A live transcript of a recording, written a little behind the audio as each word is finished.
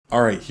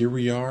Alright, here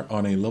we are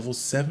on a level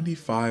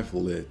 75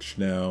 Lich.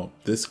 Now,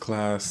 this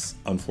class,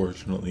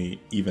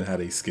 unfortunately, even had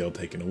a skill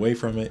taken away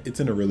from it. It's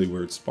in a really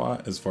weird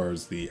spot as far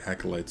as the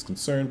Acolyte's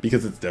concerned,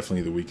 because it's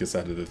definitely the weakest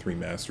out of the 3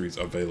 masteries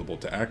available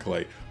to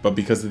Acolyte. But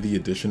because of the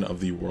addition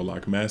of the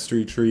Warlock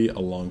mastery tree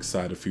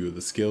alongside a few of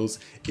the skills,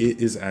 it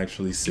is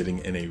actually sitting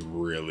in a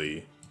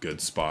really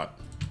good spot.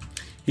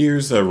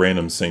 Here's a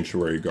random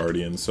Sanctuary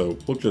Guardian, so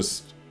we'll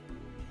just...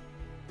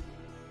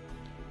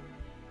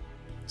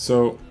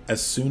 So,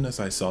 as soon as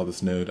I saw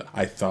this node,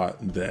 I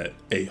thought that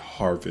a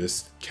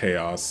Harvest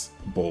Chaos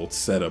Bolt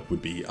setup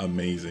would be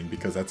amazing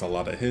because that's a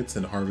lot of hits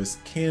and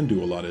Harvest can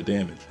do a lot of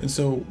damage. And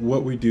so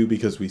what we do,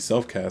 because we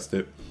self-cast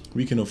it,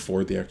 we can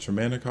afford the extra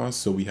mana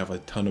cost, so we have a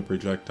ton of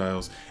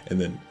projectiles, and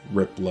then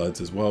Rip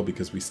Bloods as well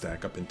because we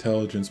stack up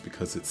Intelligence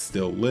because it's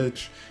still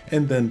Lich,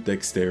 and then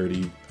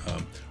Dexterity,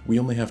 we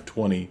only have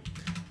 20.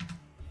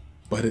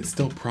 But it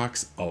still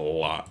procs a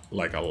lot,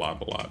 like a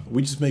lot.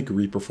 We just make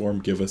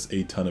Reperform give us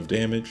a ton of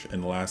damage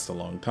and last a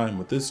long time.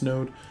 With this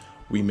node,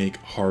 we make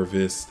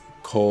Harvest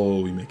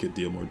Cull, we make it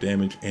deal more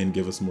damage and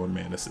give us more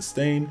mana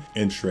sustain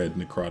and shred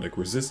necrotic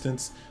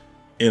resistance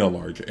in a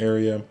large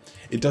area.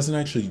 It doesn't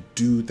actually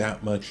do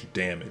that much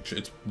damage.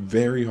 It's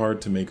very hard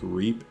to make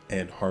Reap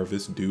and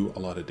Harvest do a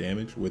lot of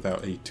damage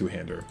without a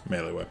two-hander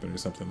melee weapon or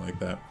something like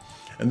that.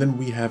 And then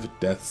we have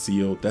Death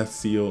Seal. Death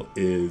Seal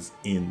is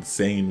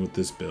insane with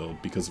this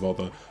build because of all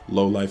the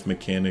low life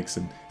mechanics,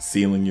 and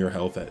sealing your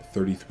health at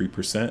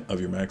 33% of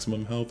your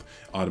maximum health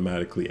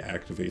automatically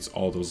activates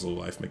all those low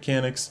life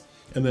mechanics.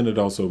 And then it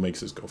also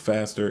makes us go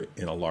faster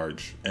in a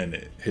large, and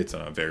it hits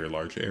on a very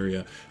large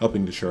area,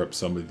 helping to shore up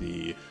some of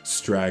the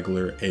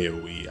straggler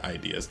AoE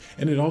ideas.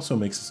 And it also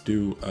makes us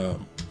do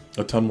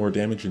a ton more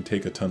damage and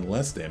take a ton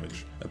less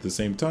damage at the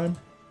same time.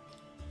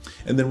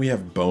 And then we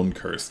have Bone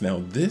Curse.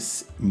 Now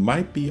this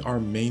might be our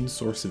main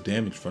source of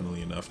damage,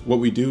 funnily enough. What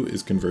we do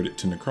is convert it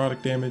to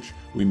necrotic damage,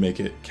 we make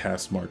it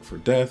cast Mark for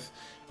Death,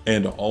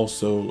 and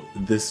also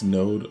this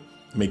node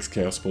makes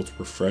Chaos Bolts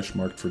refresh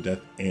Marked for Death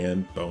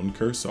and Bone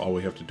Curse, so all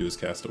we have to do is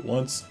cast it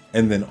once.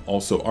 And then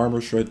also Armor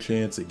Shred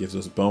Chance, it gives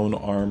us bone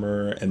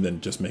armor, and then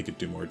just make it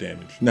do more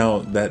damage. Now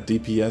that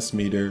DPS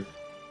meter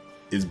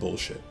is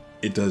bullshit.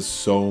 It does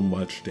so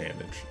much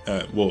damage.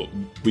 Well,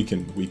 we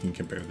can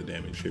compare the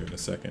damage here in a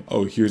second.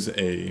 Oh, here's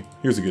a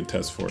good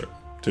test for it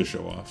to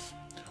show off.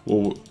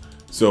 Well,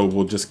 so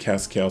we'll just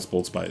cast Chaos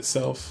Bolts by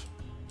itself.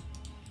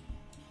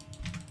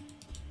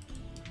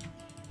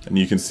 And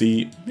you can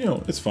see, you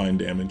know, it's fine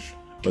damage.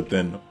 But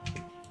then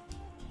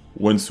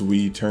once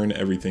we turn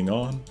everything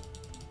on,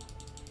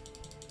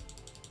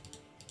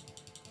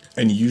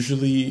 and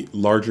usually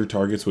larger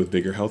targets with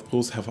bigger health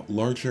pools have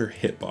larger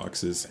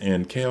hitboxes,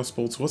 and Chaos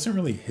Bolts wasn't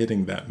really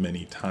hitting that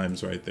many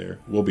times right there.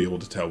 We'll be able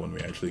to tell when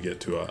we actually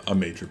get to a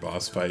major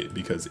boss fight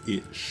because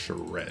it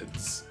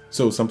shreds.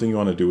 So something you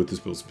want to do with this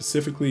build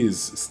specifically is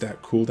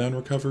stack cooldown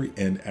recovery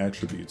and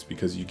attributes,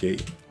 because you gain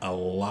a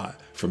lot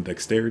from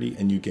dexterity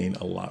and you gain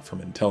a lot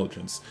from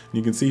intelligence. And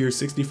you can see here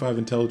 65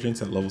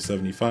 intelligence at level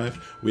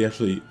 75. We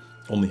actually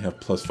only have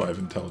 +5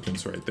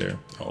 intelligence right there.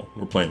 Oh,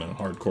 we're playing on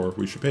hardcore.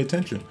 We should pay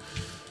attention.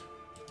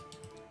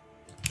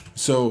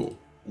 So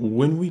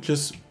when we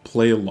just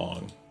play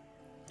along,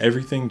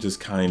 everything just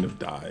kind of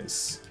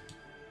dies.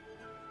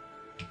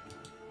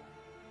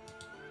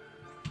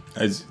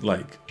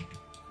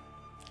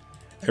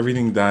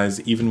 Everything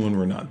dies even when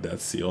we're not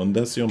Death Seal, and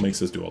Death Seal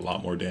makes us do a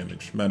lot more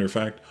damage. Matter of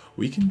fact,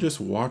 we can just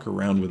walk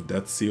around with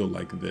Death Seal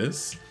like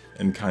this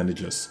and kind of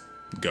just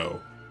go.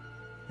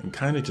 And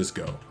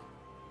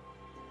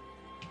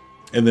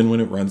then when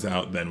it runs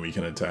out, then we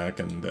can attack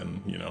and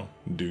then, you know,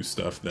 do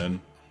stuff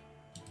then.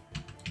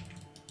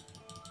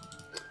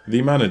 The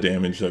amount of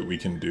damage that we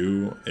can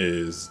do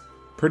is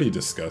pretty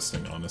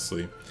disgusting,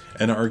 honestly.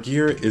 And our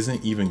gear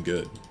isn't even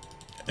good.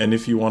 And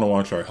if you want to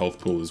watch our health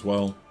pool as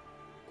well,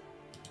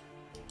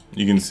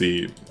 you can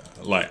see,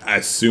 like,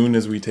 as soon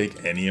as we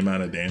take any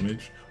amount of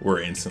damage,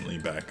 we're instantly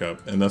back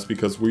up. And that's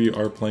because we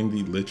are playing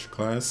the Lich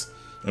class,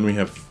 and we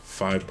have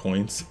 5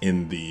 points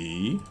in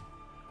the,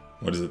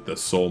 the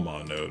Soul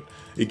Maw node.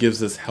 It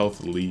gives us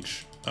health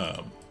leech,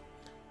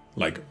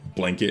 like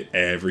blanket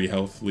every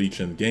health leech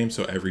in the game,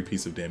 so every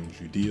piece of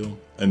damage you deal,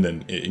 and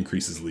then it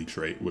increases leech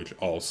rate, which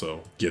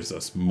also gives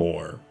us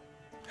more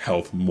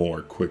health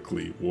more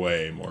quickly,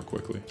 way more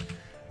quickly.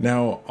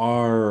 Now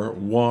our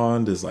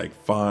wand is like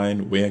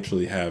fine. We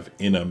actually have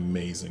an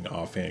amazing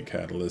offhand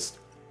catalyst.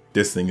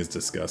 This thing is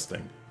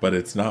disgusting, but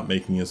it's not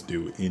making us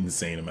do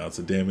insane amounts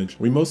of damage.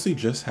 We mostly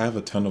just have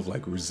a ton of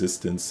like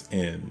resistance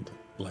and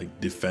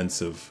like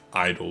defensive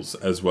idols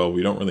as well.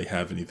 We don't really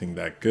have anything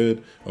that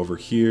good over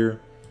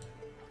here.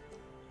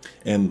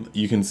 And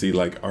you can see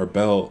like our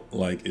belt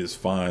like is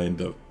fine.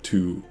 The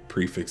 2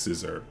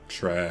 prefixes are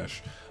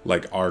trash.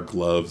 Like our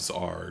gloves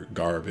are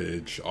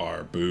garbage.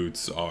 Our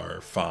boots are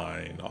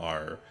fine.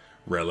 Our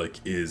relic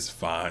is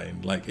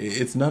fine. Like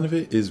it's none of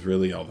it is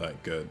really all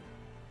that good.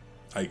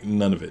 Like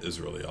none of it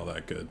is really all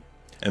that good.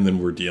 and then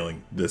we're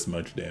dealing this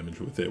much damage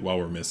with it while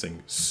we're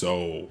missing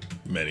so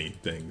many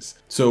things.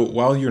 So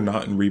while you're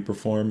not in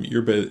Reperform,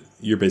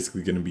 you're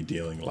basically going to be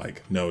dealing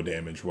like no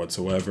damage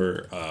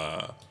whatsoever.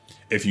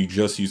 If you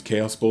just use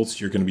Chaos Bolts,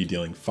 you're going to be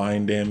dealing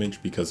fine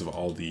damage because of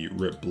all the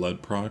Rip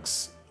Blood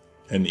procs.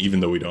 And even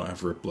though we don't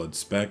have Rip Blood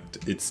Spect,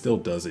 it still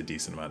does a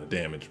decent amount of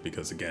damage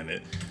because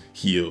again,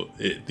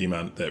 the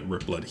amount that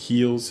Rip Blood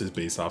heals is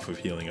based off of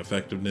healing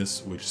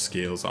effectiveness, which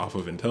scales off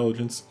of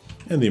intelligence,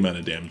 and the amount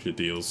of damage it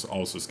deals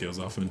also scales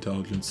off of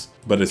intelligence.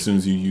 But as soon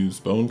as you use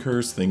Bone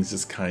Curse, things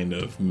just kind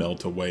of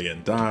melt away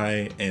and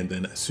die, and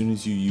then as soon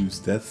as you use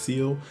Death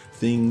Seal,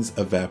 things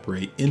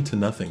evaporate into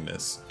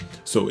nothingness.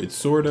 So it's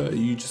sorta,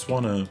 you just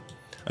wanna,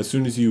 as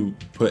soon as you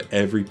put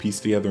every piece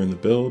together in the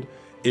build,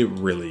 it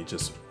really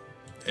just,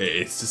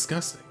 it's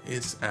disgusting.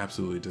 It's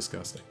absolutely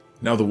disgusting.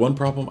 Now, the one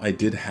problem I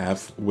did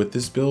have with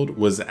this build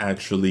was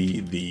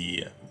actually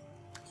the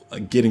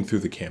getting through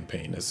the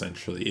campaign,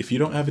 essentially. If you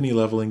don't have any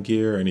leveling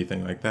gear or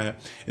anything like that,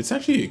 it's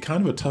actually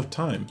kind of a tough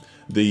time.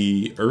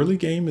 The early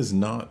game is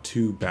not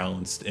too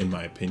balanced, in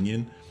my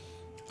opinion.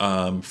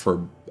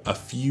 For a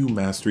few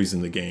masteries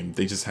in the game,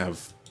 they just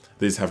have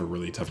a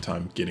really tough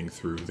time getting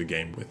through the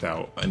game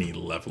without any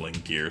leveling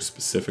gear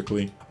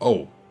specifically.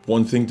 Oh,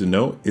 one thing to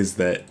note is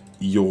that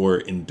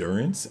your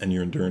endurance and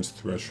your endurance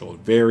threshold,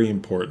 very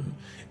important,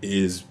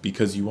 is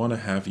because you want to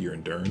have your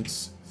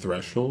endurance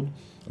threshold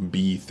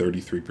be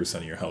 33%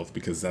 of your health,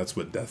 because that's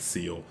what Death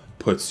Seal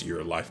puts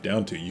your life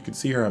down to. You can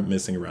see here I'm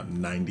missing around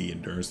 90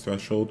 endurance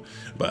threshold,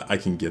 but I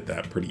can get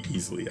that pretty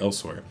easily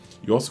elsewhere.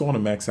 You also want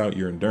to max out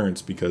your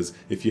endurance, because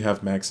if you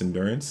have max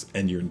endurance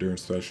and your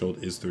endurance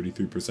threshold is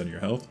 33% of your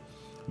health,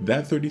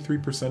 that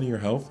 33% of your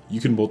health, you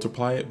can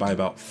multiply it by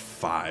about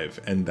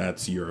 5, and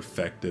that's your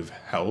effective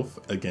health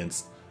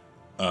against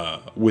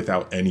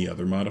without any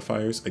other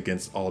modifiers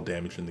against all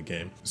damage in the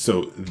game.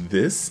 So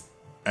this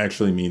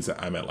actually means that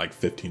I'm at like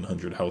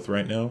 1500 health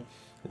right now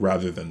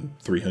rather than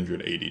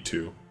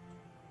 382.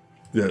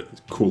 The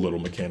cool little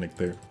mechanic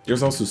there.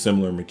 There's also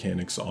similar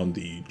mechanics on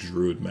the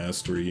Druid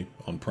Mastery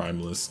on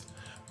Prime List,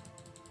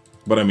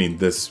 but I mean,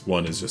 this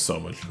one is just so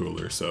much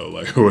cooler, so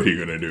like, what are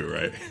you gonna do,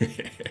 right?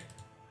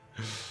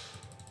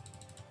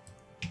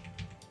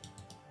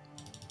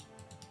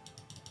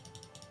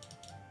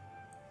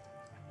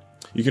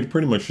 You can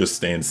pretty much just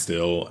stand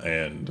still,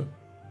 and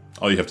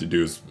all you have to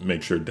do is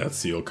make sure Death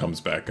Seal comes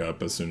back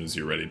up as soon as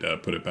you're ready to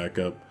put it back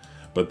up.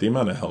 But the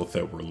amount of health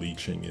that we're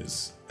leeching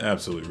is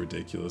absolutely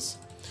ridiculous.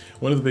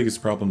 One of the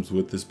biggest problems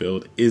with this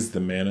build is the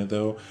mana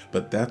though,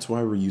 but that's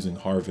why we're using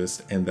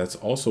Harvest, and that's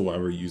also why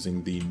we're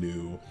using the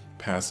new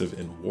passive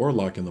in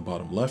Warlock in the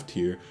bottom left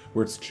here,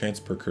 where it's chance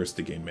per curse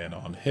to gain mana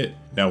on hit.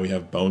 Now we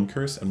have Bone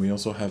Curse, and we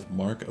also have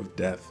Mark of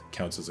Death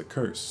counts as a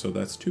curse, so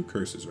that's 2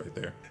 curses right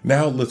there.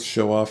 Now let's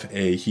show off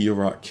a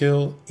Heorot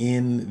kill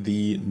in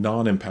the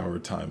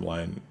non-empowered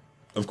timeline.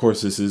 Of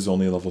course, this is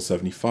only level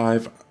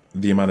 75.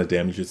 The amount of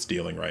damage it's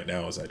dealing right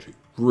now is actually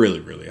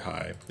really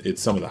high.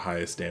 It's some of the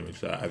highest damage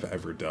that I've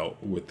ever dealt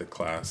with the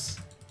class.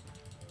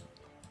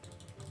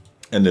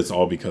 And it's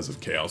all because of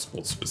Chaos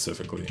Bolt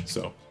specifically,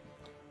 so.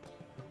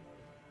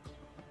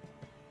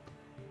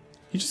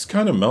 He just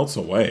kind of melts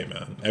away,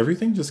 man.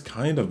 Everything just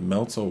kind of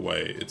melts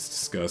away. It's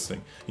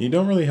disgusting. You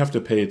don't really have to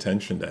pay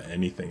attention to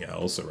anything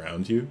else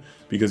around you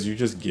because you're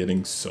just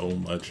getting so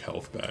much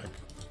health back.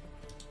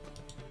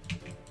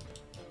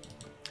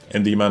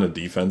 And the amount of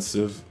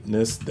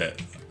defensiveness that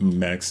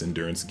max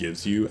endurance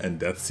gives you and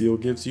Death Seal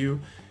gives you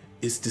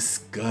is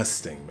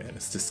disgusting, man.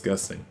 It's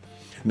disgusting.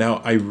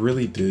 Now, I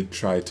really did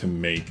try to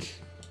make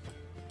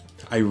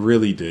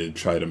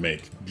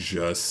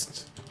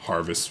just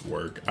Harvest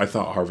work. I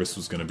thought Harvest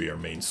was going to be our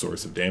main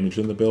source of damage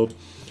in the build.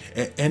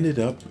 It ended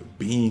up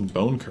being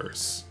Bone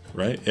Curse,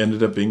 right? It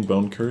ended up being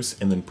Bone Curse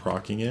and then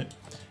proccing it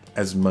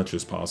as much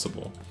as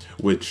possible,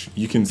 which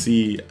you can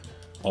see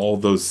all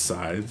those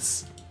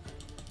sides.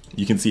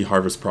 You can see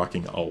Harvest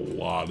proccing a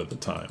lot of the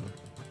time.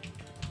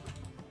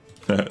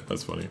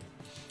 That's funny.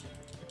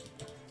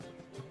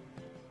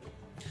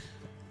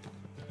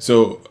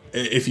 So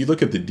if you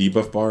look at the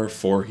debuff bar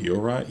for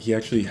Heorot, he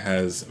actually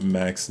has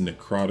max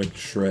necrotic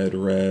shred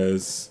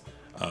res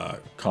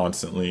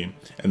constantly,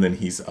 and then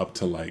he's up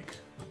to like,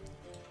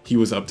 he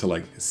was up to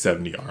like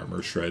 70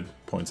 armor shred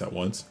points at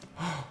once.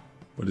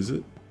 What is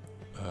it?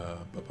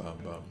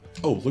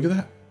 Oh, look at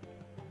that.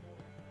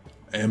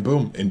 And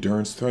boom,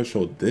 endurance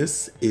threshold.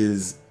 This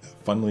is,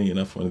 funnily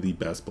enough, one of the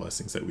best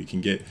blessings that we can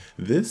get.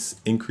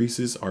 This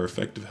increases our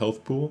effective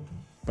health pool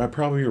by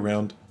probably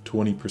around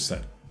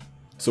 20%.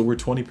 So we're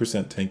 20%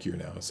 tankier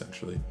now,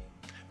 essentially.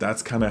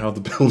 That's kind of how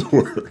the build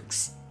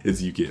works,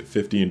 is you get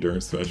 50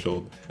 endurance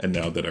threshold, and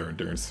now that our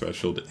endurance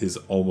threshold is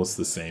almost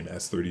the same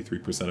as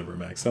 33% of our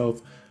max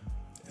health,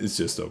 it's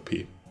just OP.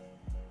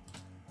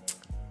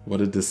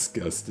 What a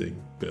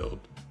disgusting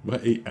build.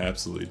 What a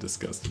absolutely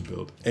disgusting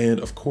build.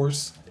 And of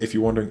course, if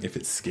you're wondering if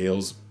it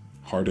scales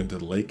hard into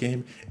the late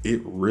game,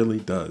 it really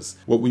does.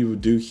 What we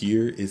would do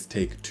here is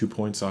take 2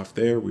 points off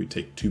there, we would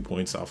take 2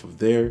 points off of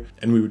there,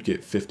 and we would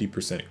get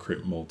 50%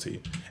 crit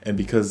multi. And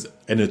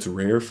it's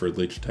rare for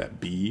Lich to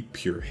be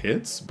pure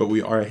hits, but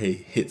we are a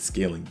hit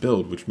scaling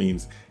build, which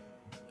means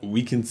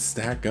we can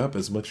stack up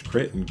as much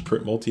crit and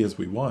crit multi as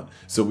we want.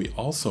 So we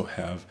also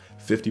have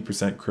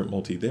 50% crit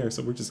multi there,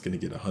 so we're just going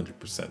to get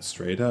 100%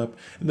 straight up.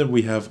 And then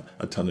we have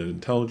a ton of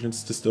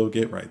intelligence to still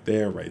get right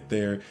there, right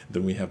there.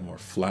 Then we have more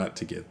flat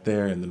to get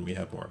there, and then we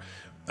have more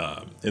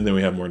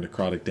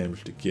necrotic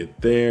damage to get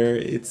there.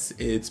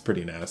 It's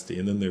pretty nasty.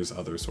 And then there's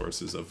other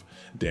sources of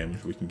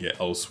damage we can get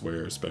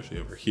elsewhere, especially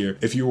over here.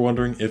 If you're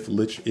wondering if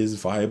Lich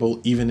is viable,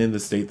 even in the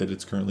state that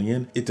it's currently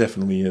in, it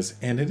definitely is.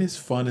 And it is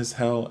fun as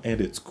hell, and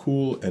it's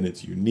cool, and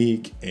it's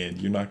unique,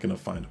 and you're not gonna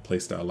find a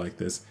playstyle like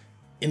this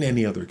in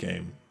any other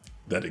game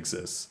that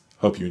exists.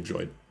 Hope you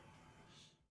enjoyed.